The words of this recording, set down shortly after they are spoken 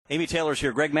Amy Taylor's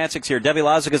here. Greg Matzek's here. Debbie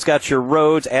Lozica's got your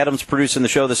roads. Adam's producing the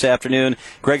show this afternoon.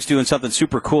 Greg's doing something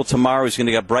super cool tomorrow. He's going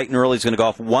to get bright and early. He's going to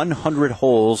golf 100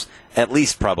 holes, at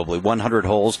least probably 100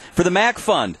 holes, for the MACC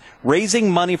Fund. Raising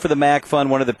money for the MACC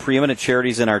Fund, one of the preeminent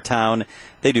charities in our town.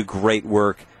 They do great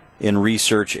work in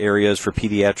research areas for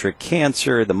pediatric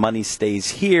cancer. The money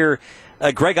stays here.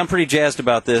 Greg, I'm pretty jazzed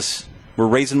about this. We're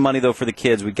raising money, though, for the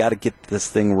kids. We've got to get this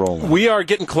thing rolling. We are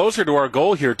getting closer to our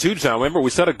goal here, too, John. Remember, we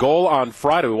set a goal on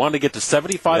Friday. We wanted to get to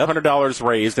 $7,500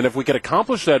 raised, and if we could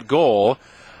accomplish that goal,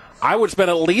 I would spend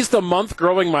at least a month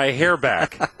growing my hair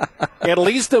back. At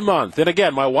least a month. And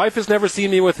again, my wife has never seen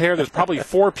me with hair. There's probably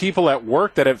 4 people at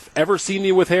work that have ever seen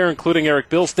me with hair, including Eric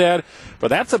Bilstad. But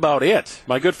that's about it.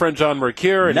 My good friend John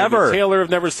Mercure and Amy Taylor have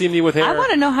never seen me with hair. I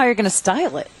want to know how you're going to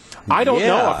style it. I don't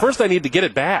know. First, I need to get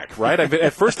it back, right?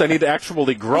 At first, I need to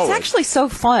actually grow It's actually so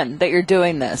fun that you're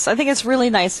doing this. I think it's really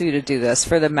nice of you to do this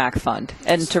for the MACC Fund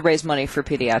and to raise money for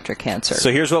pediatric cancer.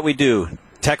 So here's what we do.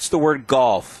 Text the word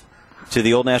golf to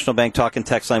the Old National Bank Talk and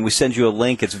Text line. We send you a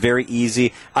link. It's very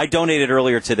easy. I donated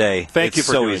earlier today. Thank you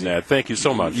for doing that. Thank you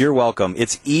so much. You're welcome.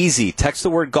 It's easy. Text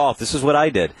the word golf. This is what I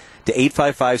did. To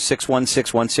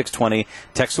 855-616-1620.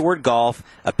 Text the word golf.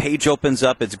 A page opens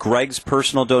up. It's Greg's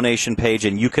personal donation page,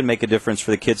 and you can make a difference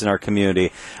for the kids in our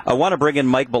community. I want to bring in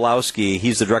Mike Bielawski.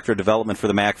 He's the Director of Development for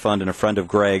the MACC Fund and a friend of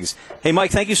Greg's. Hey,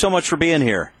 Mike, thank you so much for being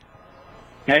here.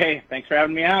 Hey, thanks for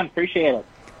having me on. Appreciate it.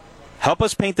 Help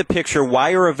us paint the picture.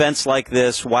 Why are events like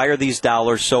this, why are these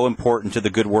dollars so important to the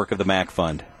good work of the MACC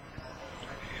Fund?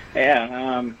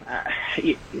 Yeah,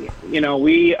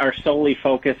 we are solely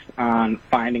focused on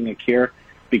finding a cure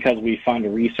because we fund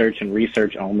research and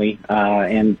research only.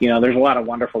 And there's a lot of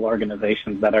wonderful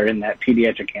organizations that are in that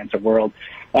pediatric cancer world.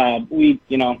 We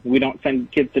don't send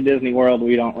kids to Disney World.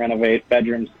 We don't renovate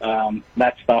bedrooms.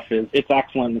 That stuff it's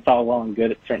excellent. It's all well and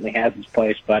good. It certainly has its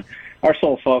place. But our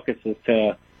sole focus is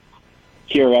to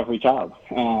cure every child.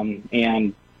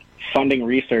 And funding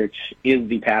research is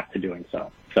the path to doing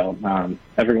so. So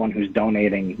everyone who's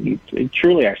donating, you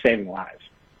truly are saving lives.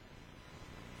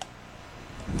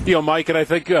 Mike, and I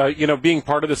think, being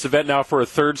part of this event now for a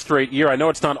third straight year, I know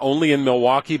it's not only in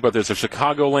Milwaukee, but there's a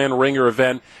Chicagoland Ringer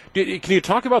event. Can you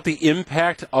talk about the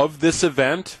impact of this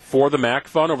event for the MACC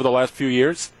Fund over the last few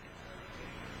years?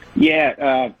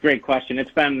 Yeah, great question.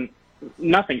 It's been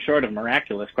nothing short of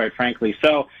miraculous, quite frankly.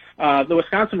 So the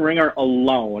Wisconsin Ringer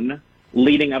alone,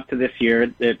 leading up to this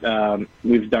year,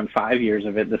 we've done 5 years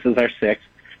of it. This is our 6th.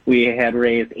 We had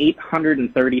raised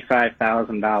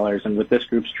 $835,000, and with this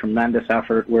group's tremendous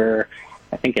effort, we're,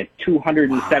 I think, at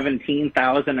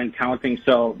 $217,000 and counting.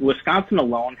 So Wisconsin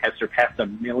alone has surpassed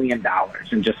 $1 million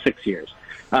in just 6 years.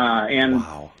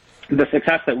 The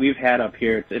success that we've had up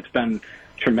here, it's been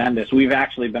tremendous. We've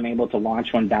actually been able to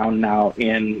launch one down now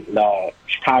in the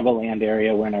Chicagoland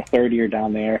area. We're in our 3rd year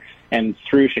down there. And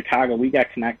through Chicago, we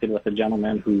got connected with a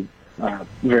gentleman who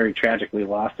very tragically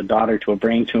lost a daughter to a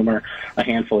brain tumor a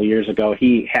handful of years ago.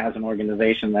 He has an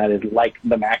organization that is like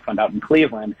the MACC Fund out in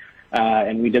Cleveland,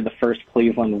 and we did the first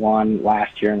Cleveland one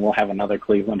last year, and we'll have another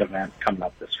Cleveland event coming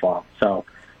up this fall. So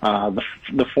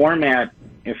the format,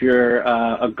 if you're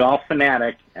a golf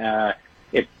fanatic,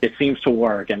 it seems to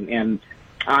work. And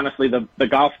honestly, the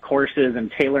golf courses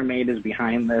and TaylorMade is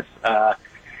behind this.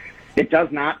 It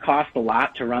does not cost a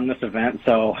lot to run this event.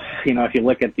 So, if you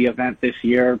look at the event this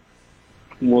year,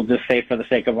 we'll just say for the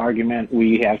sake of argument,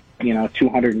 we have,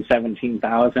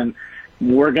 $217,000.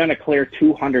 We're going to clear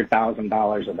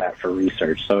 $200,000 of that for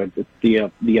research. So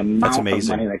the amount of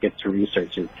money that gets to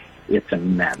research it's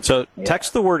immense. So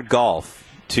text the word golf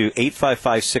to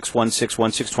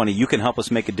 855-616-1620. You can help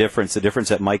us make a difference, the difference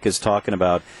that Mike is talking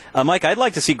about. Mike, I'd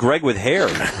like to see Greg with hair.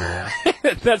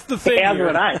 That's the thing. As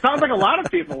would I. Sounds like a lot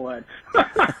of people would.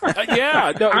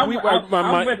 Yeah. No,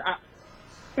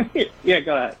 yeah,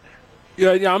 go ahead.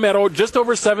 Yeah, I'm at just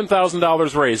over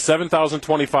 $7,000 raised,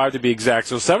 $7,025 to be exact.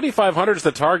 So $7,500 is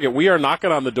the target. We are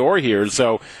knocking on the door here.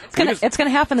 So it's going to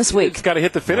happen this week. It's got to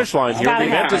hit the finish line here. The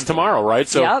event is tomorrow, right?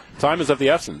 So time is of the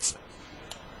essence.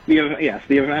 Yes,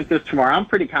 the event is tomorrow. I'm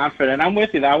pretty confident. I'm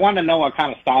with you, though. I want to know what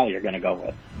kind of style you're going to go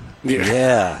with.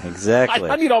 Yeah, exactly.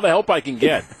 I need all the help I can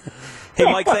get. Hey,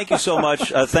 Mike, thank you so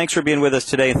much. Thanks for being with us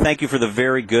today, and thank you for the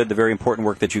very good, the very important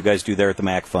work that you guys do there at the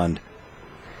MACC Fund.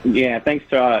 Yeah, thanks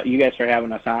to you guys for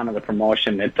having us on and the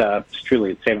promotion. It's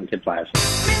truly saving kids' lives.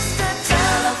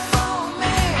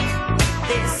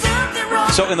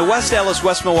 So in the West Allis,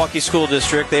 West Milwaukee School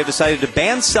District, they have decided to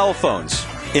ban cell phones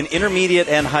in intermediate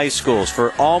and high schools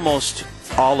for almost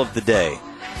all of the day.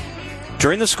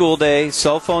 During the school day,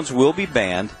 cell phones will be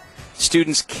banned.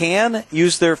 Students can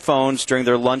use their phones during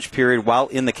their lunch period while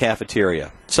in the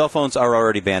cafeteria. Cell phones are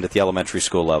already banned at the elementary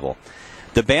school level.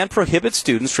 The ban prohibits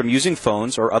students from using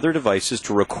phones or other devices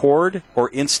to record or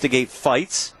instigate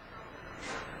fights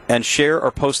and share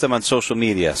or post them on social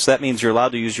media. So that means you're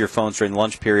allowed to use your phones during the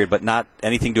lunch period, but not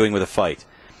anything doing with a fight.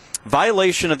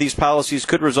 Violation of these policies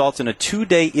could result in a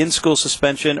 2-day in-school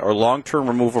suspension or long-term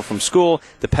removal from school.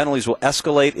 The penalties will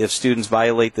escalate if students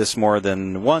violate this more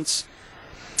than once.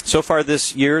 So far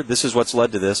this year, this is what's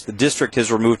led to this. The district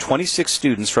has removed 26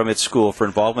 students from its school for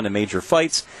involvement in major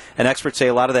fights, and experts say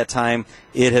a lot of that time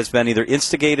it has been either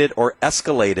instigated or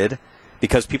escalated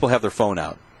because people have their phone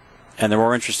out, and they're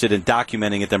more interested in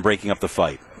documenting it than breaking up the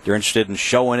fight. They're interested in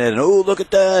showing it, and, oh, look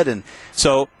at that. And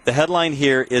so the headline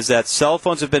here is that cell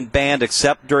phones have been banned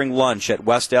except during lunch at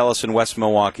West Dallas and West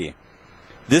Milwaukee.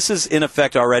 This is in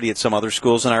effect already at some other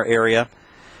schools in our area.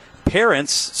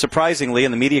 Parents, surprisingly,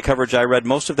 in the media coverage I read,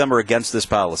 most of them are against this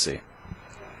policy.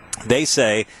 They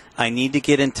say, I need to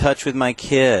get in touch with my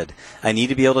kid. I need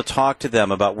to be able to talk to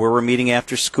them about where we're meeting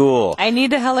after school. I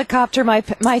need to helicopter my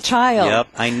child. Yep.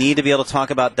 I need to be able to talk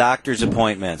about doctor's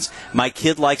appointments. My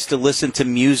kid likes to listen to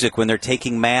music when they're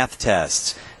taking math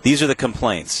tests. These are the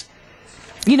complaints.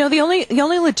 You know, the only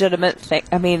legitimate thing,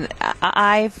 I mean,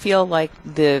 I feel like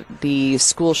the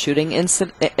school shooting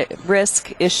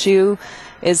risk issue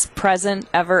is present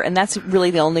ever, and that's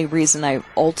really the only reason I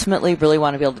ultimately really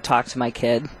want to be able to talk to my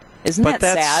kid. Isn't that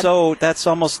sad? But that's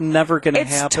almost never going to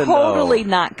happen. It's totally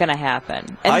not going to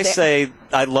happen. And I say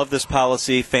I love this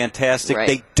policy. Fantastic. Right.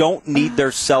 They don't need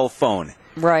their cell phone.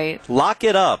 Right. Lock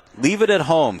it up. Leave it at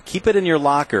home. Keep it in your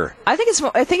locker. I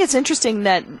think it's interesting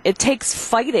that it takes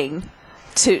fighting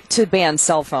to ban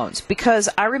cell phones, because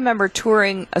I remember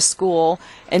touring a school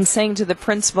and saying to the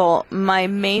principal, my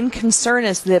main concern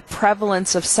is the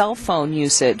prevalence of cell phone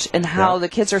usage and how the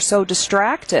kids are so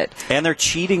distracted. And they're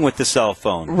cheating with the cell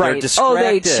phone. Right. They're distracted. Oh,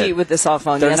 they cheat with the cell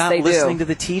phone. They're yes, not they listening do. to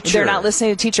the teacher. They're not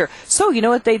listening to the teacher. So you know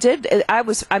what they did?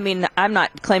 I'm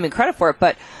not claiming credit for it,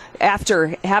 but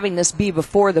after having this be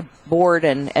before the board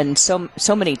and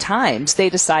so many times, they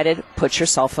decided, put your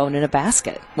cell phone in a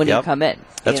basket when you come in.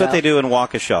 That's what they do in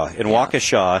Waukesha. In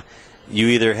Waukesha, you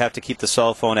either have to keep the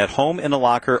cell phone at home in a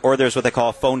locker, or there's what they call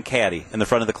a phone caddy in the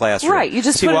front of the classroom. Right, you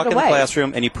just so put you walk it in away. the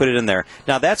classroom and you put it in there.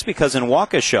 Now, that's because in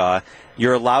Waukesha,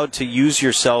 you're allowed to use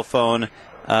your cell phone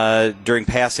during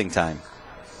passing time.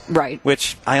 Right.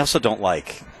 Which I also don't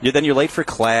like. Then you're late for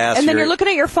class. And then you're looking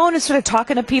at your phone instead of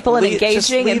talking to people and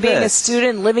engaging and being a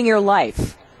student, living your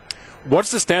life. What's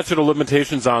the statute of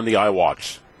limitations on the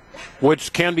iWatch,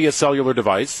 which can be a cellular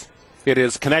device? It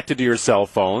is connected to your cell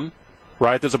phone,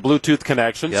 right? There's a Bluetooth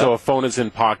connection, so a phone is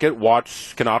in pocket.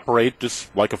 Watch can operate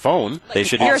just like a phone. They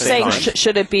should. You're saying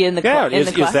should it be in the class?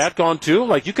 Is that gone too?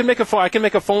 Like I can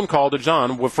make a phone call to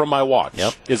John from my watch.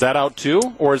 Yep. Is that out too,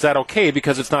 or is that okay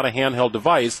because it's not a handheld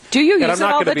device? Do you use it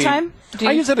all the time?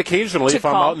 I use it occasionally. If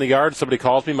I'm out in the yard, somebody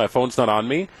calls me, my phone's not on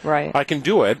me. Right. I can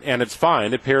do it, and it's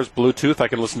fine. It pairs Bluetooth. I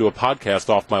can listen to a podcast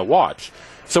off my watch.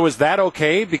 So is that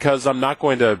okay because I'm not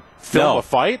going to film a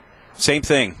fight? Same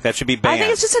thing. That should be banned. I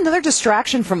think it's just another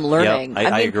distraction from learning.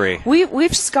 Yep, I agree. We've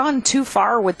just gone too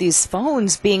far with these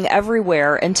phones being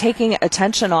everywhere and taking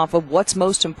attention off of what's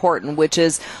most important, which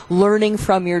is learning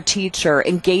from your teacher,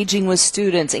 engaging with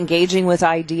students, engaging with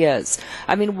ideas.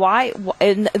 I mean, why?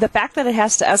 And the fact that it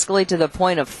has to escalate to the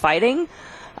point of fighting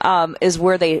is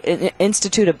where they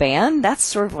institute a ban. That's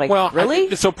sort of like,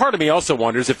 really? So part of me also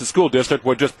wonders if the school district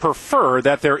would just prefer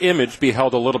that their image be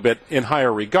held a little bit in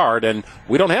higher regard, and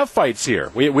we don't have fights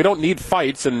here. We don't need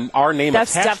fights and our name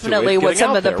attached to it. That's definitely what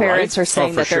some of the parents are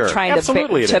saying, that they're trying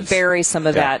to bury some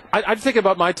of that. I think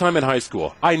about my time in high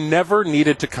school. I never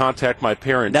needed to contact my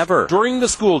parents. Never. During the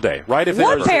school day, right? If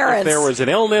What parents? If there was an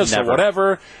illness or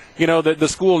whatever, you know, the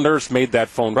school nurse made that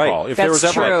phone call. If there was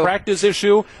ever a practice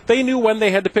issue, they knew when they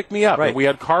had to pick me up. Right. And we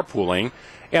had carpooling.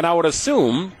 And I would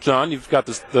assume, John, you've got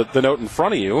the note in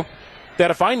front of you, that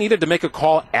if I needed to make a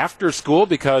call after school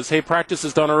because, hey, practice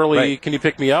is done early, can you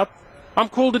pick me up? I'm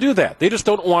cool to do that. They just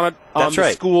don't want it on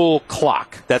the school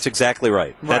clock. That's exactly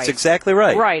right. That's exactly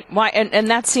right. Right. Why?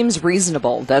 And that seems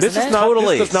reasonable, doesn't it?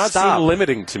 Totally. This does not seem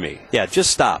limiting to me. Yeah,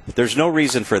 just stop. There's no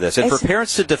reason for this. And for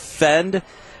parents to defend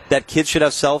that kids should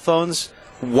have cell phones,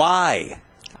 why?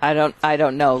 I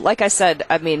don't know. Like I said,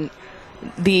 I mean,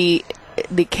 the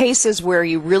cases where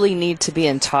you really need to be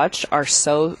in touch are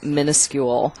so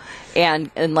minuscule,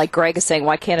 and like Greg is saying,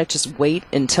 why can't it just wait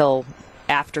until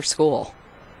after school?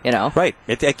 You know, right?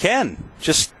 It can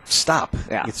just stop.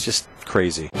 Yeah, it's just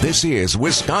crazy. This is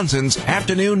Wisconsin's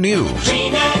Afternoon News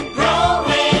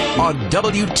on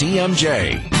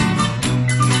WTMJ.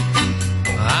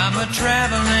 I'm a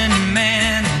traveling man.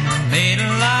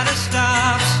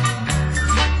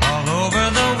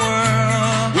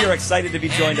 excited to be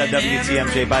joined on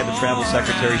WTMJ by the Travel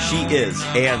Secretary. She is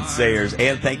Ann Sayers.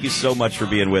 Ann, thank you so much for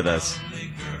being with us.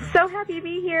 So happy to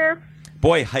be here.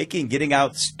 Boy, hiking, getting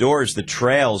outdoors, the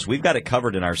trails, we've got it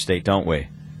covered in our state, don't we?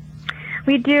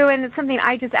 We do, and it's something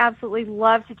I just absolutely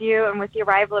love to do. And with the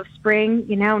arrival of spring,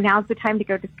 now's the time to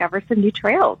go discover some new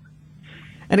trails.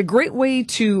 And a great way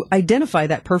to identify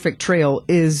that perfect trail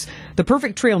is the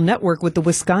Perfect Trail Network with the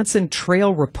Wisconsin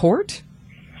Trail Report.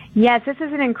 Yes, this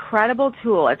is an incredible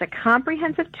tool. It's a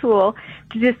comprehensive tool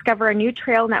to discover a new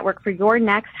trail network for your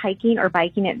next hiking or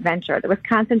biking adventure. The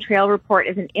Wisconsin Trail Report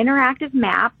is an interactive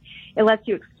map. It lets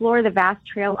you explore the vast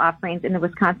trail offerings in the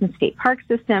Wisconsin State Park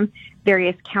System,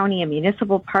 various county and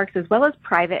municipal parks, as well as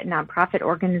private and nonprofit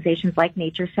organizations like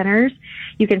nature centers.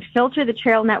 You can filter the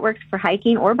trail networks for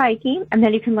hiking or biking, and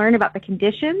then you can learn about the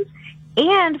conditions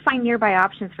and find nearby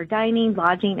options for dining,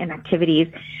 lodging, and activities.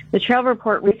 The Trail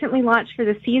Report recently launched for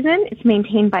the season. It's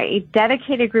maintained by a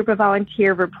dedicated group of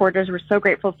volunteer reporters we're so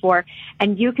grateful for,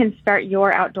 and you can start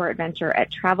your outdoor adventure at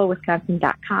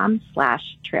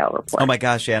travelwisconsin.com/trail report. Oh my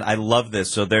gosh, Ann, I love this.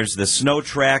 So there's the snow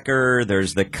tracker,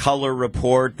 there's the color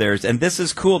report, and this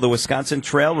is cool, the Wisconsin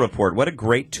Trail Report. What a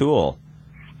great tool.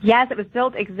 Yes, it was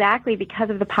built exactly because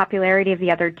of the popularity of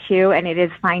the other two, and it is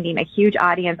finding a huge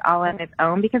audience all on its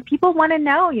own because people want to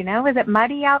know, is it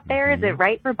muddy out there? Is it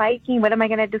right for biking? What am I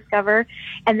going to discover?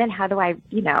 And then how do I,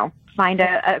 find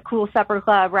a cool supper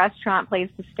club, restaurant,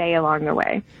 place to stay along the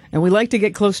way? And we like to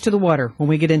get close to the water when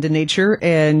we get into nature,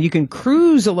 and you can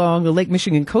cruise along the Lake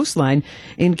Michigan coastline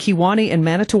in Kewaunee and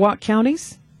Manitowoc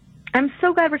counties. I'm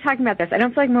so glad we're talking about this. I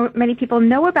don't feel like many people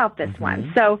know about this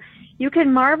one. So you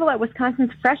can marvel at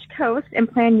Wisconsin's fresh coast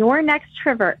and plan your next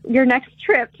trip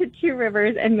to Two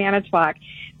Rivers and Manitowoc.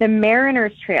 The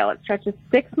Mariners Trail, it stretches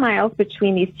 6 miles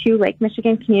between these two Lake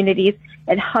Michigan communities.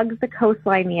 It hugs the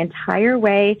coastline the entire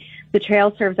way. The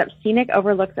trail serves up scenic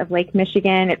overlooks of Lake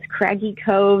Michigan, its craggy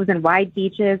coves and wide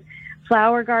beaches.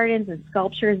 Flower gardens and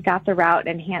sculptures got the route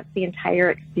and enhance the entire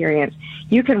experience.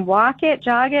 You can walk it,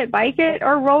 jog it, bike it,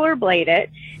 or rollerblade it.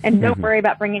 And don't worry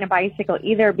about bringing a bicycle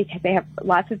either because they have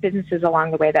lots of businesses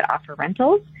along the way that offer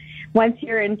rentals. Once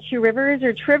you're in Two Rivers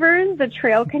or Trivers, the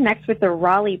trail connects with the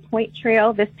Raleigh Point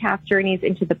Trail. This path journeys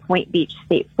into the Point Beach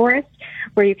State Forest,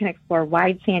 where you can explore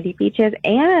wide sandy beaches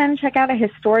and check out a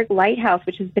historic lighthouse,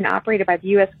 which has been operated by the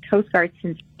U.S. Coast Guard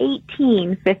since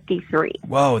 1853.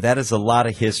 Whoa, that is a lot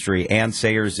of history. Ann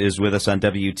Sayers is with us on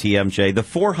WTMJ. The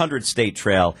 400 State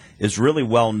Trail is really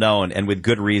well known, and with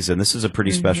good reason. This is a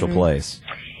pretty special place.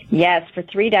 Yes, for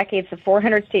 3 decades, the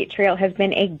 400 State Trail has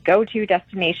been a go-to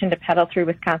destination to pedal through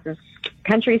Wisconsin's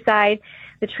countryside.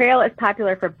 The trail is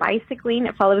popular for bicycling.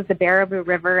 It follows the Baraboo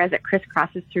River as it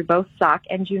crisscrosses through both Sauk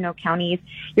and Juneau counties.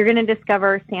 You're going to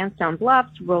discover sandstone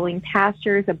bluffs, rolling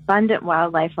pastures, abundant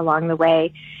wildlife along the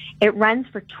way. It runs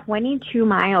for 22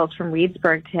 miles from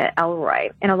Reedsburg to Elroy.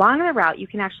 And along the route, you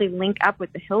can actually link up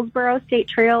with the Hillsborough State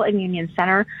Trail in Union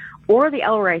Center or the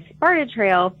Elroy Sparta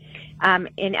Trail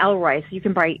in Elroy, so you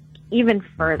can bike even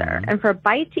further. And for a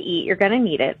bite to eat, you're going to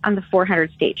need it on the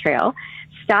 400 State Trail.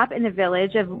 Stop in the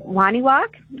village of Waniwak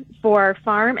for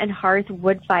Farm and Hearth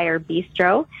Wood Fire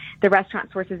Bistro. The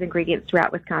restaurant sources ingredients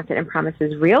throughout Wisconsin and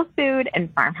promises real food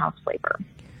and farmhouse flavor.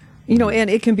 And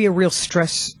it can be a real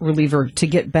stress reliever to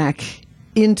get back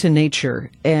into nature,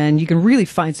 and you can really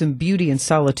find some beauty and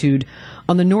solitude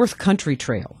on the North Country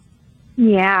Trail.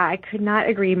 Yeah, I could not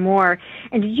agree more.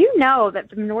 And did you know that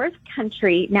the North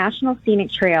Country National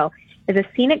Scenic Trail is a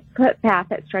scenic footpath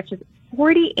that stretches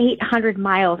 4,800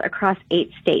 miles across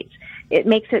 8 states? It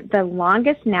makes it the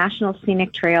longest national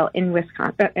scenic trail in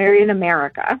Wisconsin, or in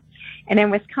America. And in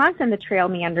Wisconsin, the trail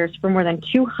meanders for more than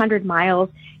 200 miles.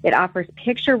 It offers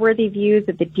picture-worthy views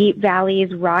of the deep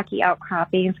valleys, rocky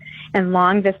outcroppings, and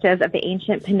long vistas of the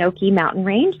ancient Pinocchio mountain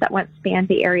range that once spanned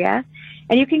the area.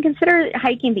 And you can consider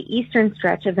hiking the eastern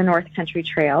stretch of the North Country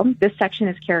Trail. This section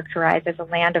is characterized as a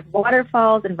land of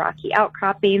waterfalls and rocky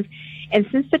outcroppings. And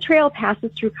since the trail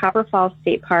passes through Copper Falls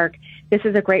State Park, this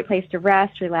is a great place to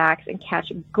rest, relax, and catch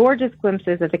gorgeous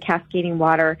glimpses of the cascading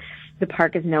water the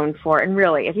park is known for. And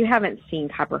really, if you haven't seen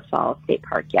Copper Falls State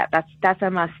Park yet, that's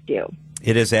a must-do.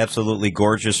 It is absolutely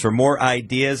gorgeous. For more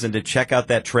ideas and to check out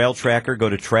that trail tracker, go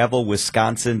to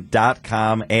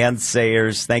travelwisconsin.com. Ann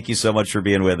Sayers, thank you so much for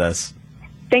being with us.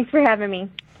 Thanks for having me.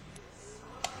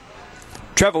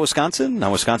 Travel Wisconsin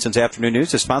on Wisconsin's Afternoon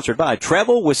News is sponsored by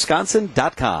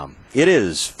travelwisconsin.com. It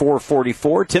is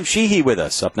 4:44. Tim Sheehy with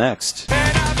us up next.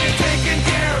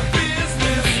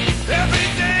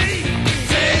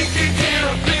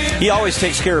 He always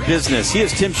takes care of business. He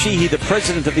is Tim Sheehy, the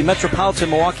president of the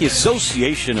Metropolitan Milwaukee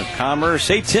Association of Commerce.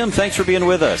 Hey, Tim, thanks for being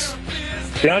with us.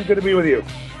 John, good to be with you.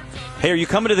 Hey, are you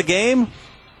coming to the game?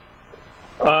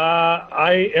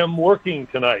 I am working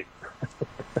tonight.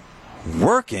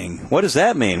 Working? What does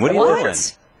that mean? What are you doing?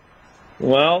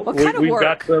 Well, what kind of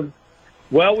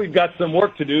work? We've got some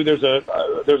work to do. There's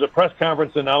a press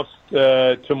conference announced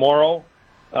tomorrow,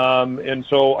 and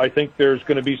so I think there's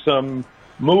going to be some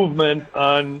movement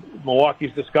on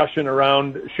Milwaukee's discussion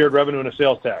around shared revenue and a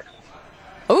sales tax.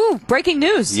 Ooh, breaking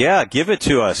news! Yeah, give it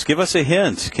to us. Give us a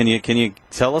hint. Can you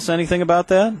tell us anything about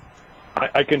that?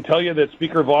 I can tell you that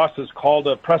Speaker Voss has called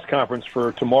a press conference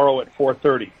for tomorrow at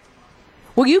 4:30.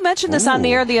 Well, you mentioned this on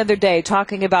the air the other day,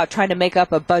 talking about trying to make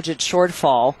up a budget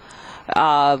shortfall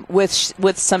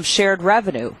with some shared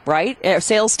revenue, right?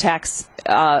 Sales tax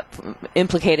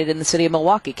implicated in the city of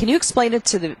Milwaukee. Can you explain it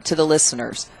to the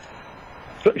listeners?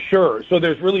 Sure. So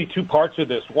there's really two parts of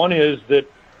this. One is that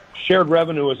shared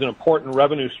revenue is an important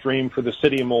revenue stream for the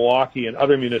city of Milwaukee and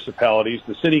other municipalities.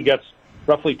 The city gets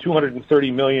roughly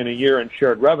 $230 million a year in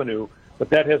shared revenue,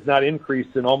 but that has not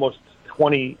increased in almost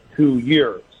 22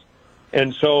 years.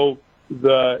 And so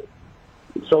they're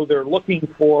looking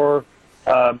for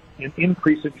an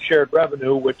increase in shared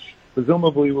revenue, which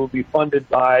presumably will be funded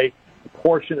by a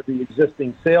portion of the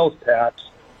existing sales tax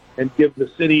and give the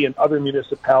city and other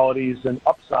municipalities an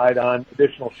upside on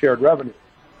additional shared revenue.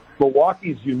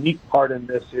 Milwaukee's unique part in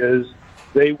this is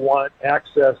they want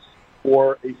access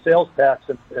for a sales tax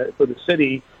for the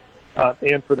city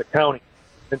and for the county.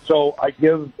 And so I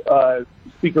give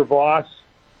Speaker Voss,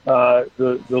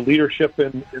 the leadership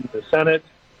in the Senate,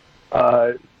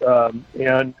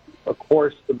 and, of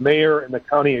course, the mayor and the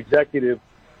county executive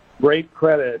great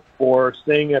credit for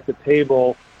staying at the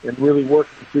table and really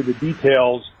working through the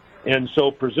details. And so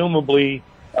presumably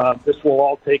this will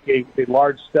all take a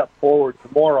large step forward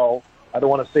tomorrow. I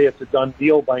don't want to say it's a done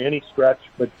deal by any stretch,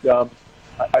 but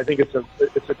I think it's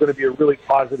going to be a really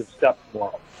positive step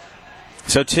tomorrow.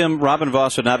 So, Tim, Robin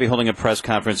Voss would not be holding a press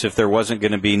conference if there wasn't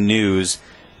going to be news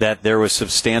that there was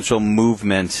substantial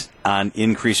movement on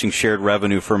increasing shared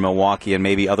revenue for Milwaukee and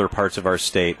maybe other parts of our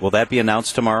state. Will that be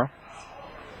announced tomorrow?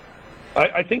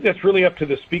 I think that's really up to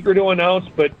the speaker to announce,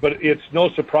 but it's no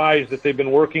surprise that they've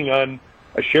been working on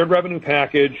a shared revenue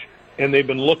package, and they've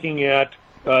been looking at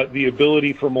the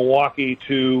ability for Milwaukee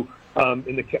to,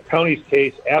 in the county's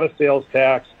case, add a sales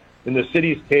tax. In the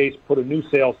city's case, put a new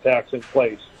sales tax in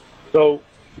place. So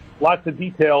lots of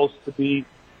details to be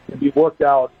worked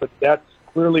out, but that's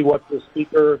clearly what the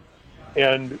speaker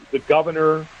and the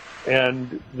governor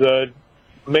and the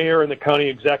mayor and the county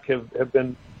exec have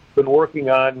been working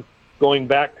on, going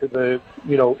back to the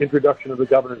introduction of the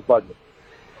governor's budget.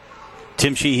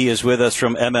 Tim Sheehy is with us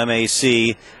from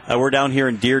MMAC. We're down here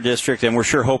in Deer District, and we're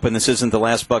sure hoping this isn't the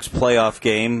last Bucks playoff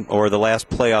game or the last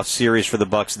playoff series for the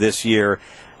Bucks this year.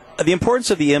 The importance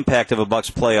of the impact of a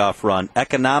Bucks playoff run,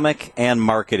 economic and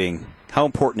marketing. How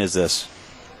important is this?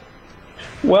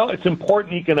 Well, it's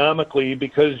important economically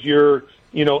because you're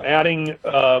adding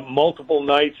multiple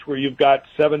nights where you've got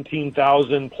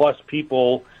 17,000 plus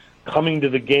people coming to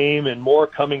the game and more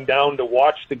coming down to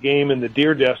watch the game in the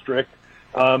Deer District.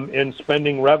 And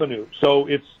spending revenue. So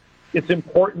it's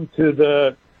important to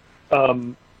the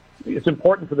it's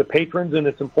important for the patrons, and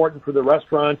it's important for the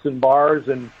restaurants and bars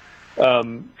and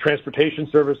transportation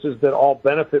services that all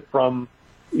benefit from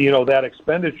that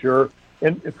expenditure.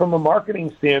 And from a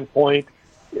marketing standpoint,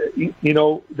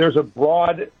 there's a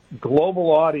broad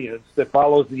global audience that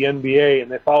follows the NBA,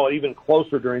 and they follow it even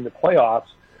closer during the playoffs.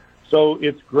 So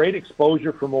it's great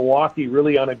exposure for Milwaukee,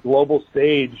 really on a global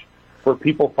stage, for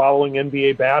people following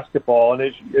NBA basketball.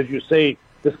 And as you say,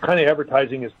 this kind of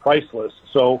advertising is priceless.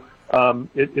 So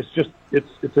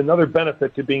it's another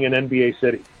benefit to being an NBA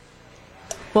city.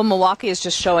 Well, Milwaukee is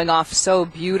just showing off so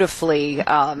beautifully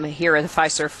here at the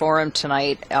Fiserv Forum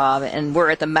tonight, and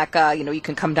we're at the Mecca. You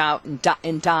can come down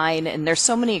and dine, and there's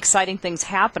so many exciting things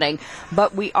happening.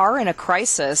 But we are in a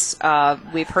crisis.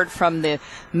 We've heard from the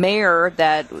mayor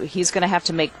that he's going to have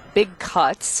to make big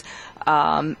cuts,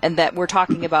 and that we're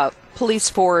talking about police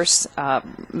force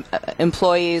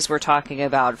employees, we're talking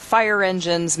about fire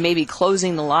engines, maybe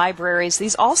closing the libraries.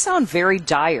 These all sound very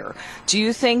dire. Do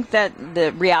you think that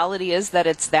the reality is that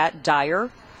it's that dire?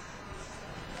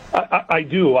 I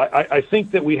do. I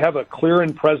think that we have a clear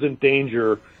and present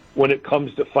danger when it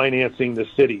comes to financing the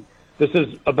city. This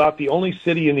is about the only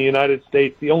city in the United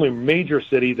States, the only major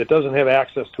city that doesn't have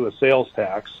access to a sales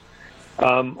tax.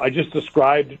 I just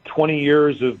described 20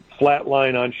 years of flat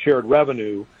line on shared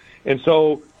revenue. And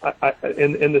so,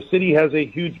 and the city has a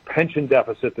huge pension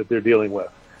deficit that they're dealing with.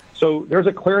 So there's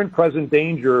a clear and present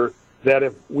danger that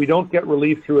if we don't get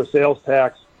relief through a sales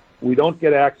tax, we don't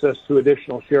get access to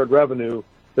additional shared revenue,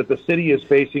 that the city is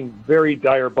facing very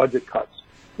dire budget cuts.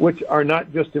 which are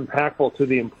not just impactful to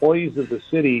the employees of the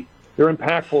city, they're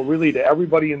impactful really to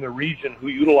everybody in the region who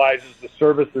utilizes the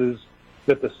services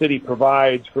that the city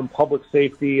provides, from public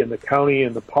safety and the county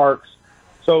and the parks.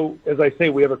 So, as I say,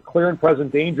 we have a clear and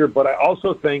present danger, but I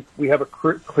also think we have a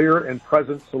clear and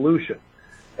present solution,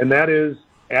 and that is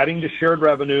adding to shared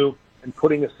revenue and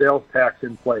putting a sales tax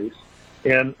in place.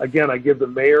 And again, I give the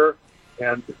mayor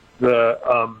and the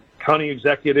county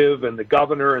executive and the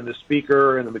governor and the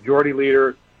speaker and the majority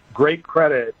leader great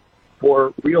credit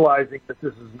for realizing that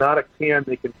this is not a can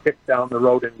they can kick down the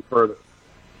road any further.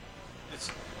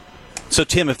 So,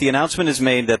 Tim, if the announcement is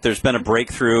made that there's been a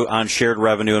breakthrough on shared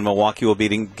revenue and Milwaukee will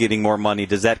be getting more money,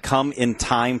 does that come in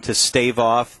time to stave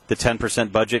off the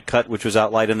 10% budget cut, which was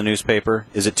outlined in the newspaper?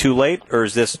 Is it too late, or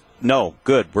is this, no,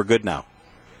 good, we're good now?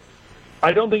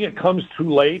 I don't think it comes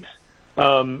too late.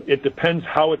 It depends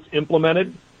how it's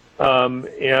implemented.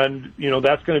 And,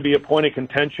 that's going to be a point of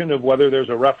contention of whether there's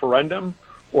a referendum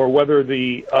or whether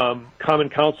the Common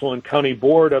Council and County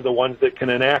Board are the ones that can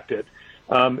enact it.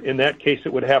 In that case,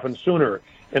 it would happen sooner.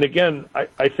 And again,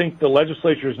 I think the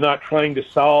legislature is not trying to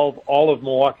solve all of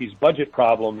Milwaukee's budget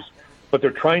problems, but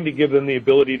they're trying to give them the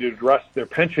ability to address their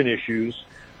pension issues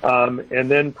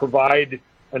and then provide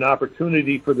an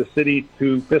opportunity for the city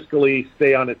to fiscally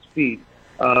stay on its feet.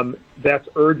 That's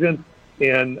urgent,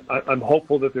 and I'm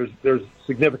hopeful that there's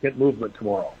significant movement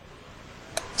tomorrow.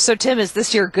 So, Tim, is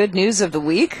this your good news of the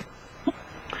week?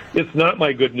 It's not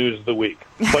my good news of the week.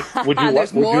 But would you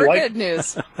There's more good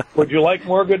news. Would you like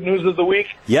more good news of the week?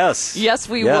 Yes. Yes,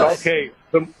 we would. Okay.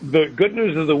 The good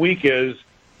news of the week is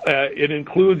it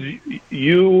includes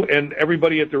you and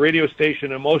everybody at the radio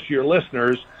station and most of your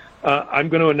listeners. I'm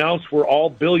going to announce we're all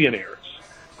billionaires.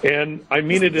 And I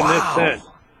mean it in this sense.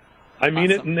 I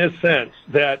mean it in this sense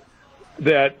that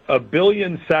 1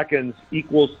 billion seconds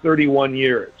equals 31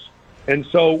 years. And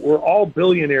so we're all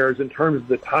billionaires in terms of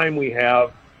the time we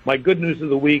have. My good news of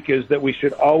the week is that we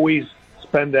should always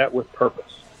spend that with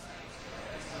purpose.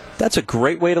 That's a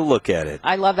great way to look at it.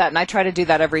 I love that, and I try to do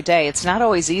that every day. It's not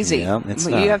always easy. Yeah, it's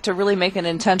not. You have to really make an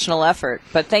intentional effort.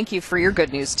 But thank you for your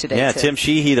good news today. Yeah, Tim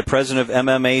Sheehy, the president of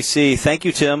MMAC. Thank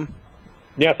you, Tim.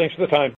 Yeah, thanks for the time.